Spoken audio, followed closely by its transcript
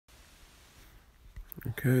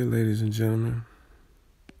Okay, ladies and gentlemen,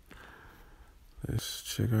 let's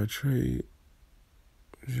check our trade.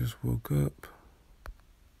 Just woke up.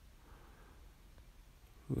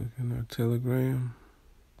 Look in our Telegram.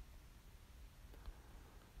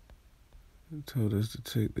 It told us to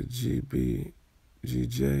take the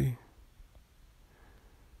GJ.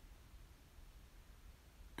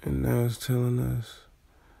 And now it's telling us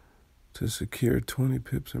to secure 20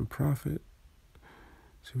 pips in profit.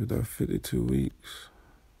 See, with our 52 weeks,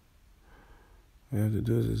 all we have to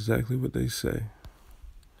do is exactly what they say.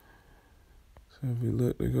 So if we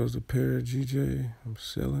look, there goes the pair of GJ. I'm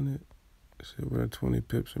selling it. It said we're at 20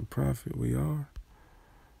 pips in profit. We are.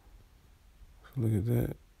 So look at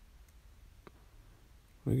that.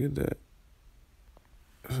 Look at that.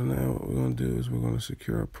 So now what we're going to do is we're going to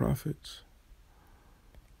secure our profits.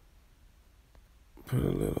 Put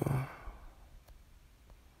a little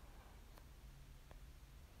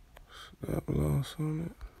stop loss on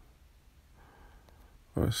it.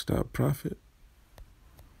 Or a stop profit.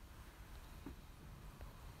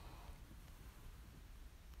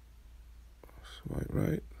 Swipe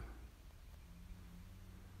right.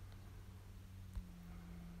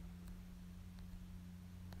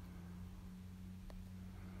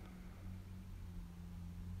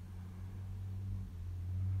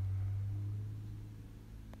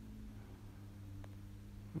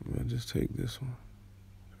 I'll just take this one.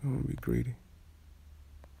 I don't want to be greedy.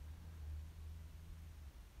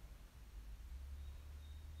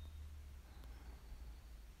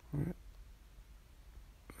 All right.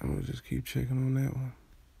 I'm going to just keep checking on that one.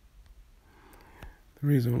 The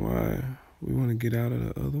reason why we want to get out of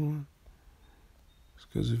the other one is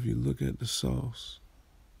because if you look at the sauce,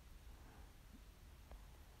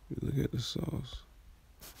 it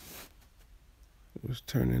was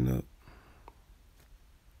turning up.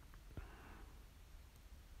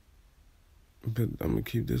 But I'm going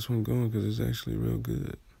to keep this one going because it's actually real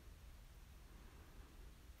good.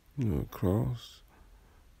 You know, across,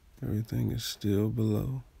 everything is still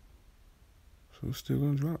below. So it's still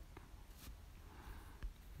going to drop.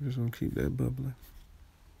 We're just going to keep that bubbling.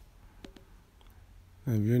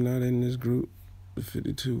 Now, if you're not in this group, the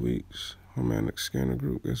 52 weeks Romantic Scanner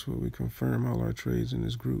group, guess what? We confirm all our trades in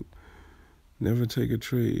this group. Never take a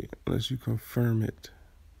trade unless you confirm it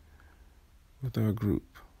with our group.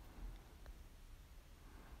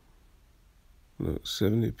 Look,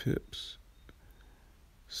 70 pips,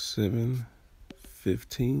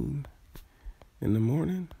 7:15 in the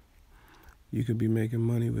morning. You could be making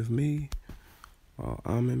money with me while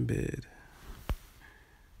I'm in bed.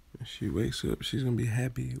 When she wakes up, she's going to be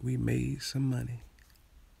happy we made some money.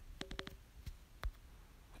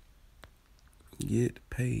 Get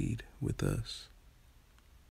paid with us.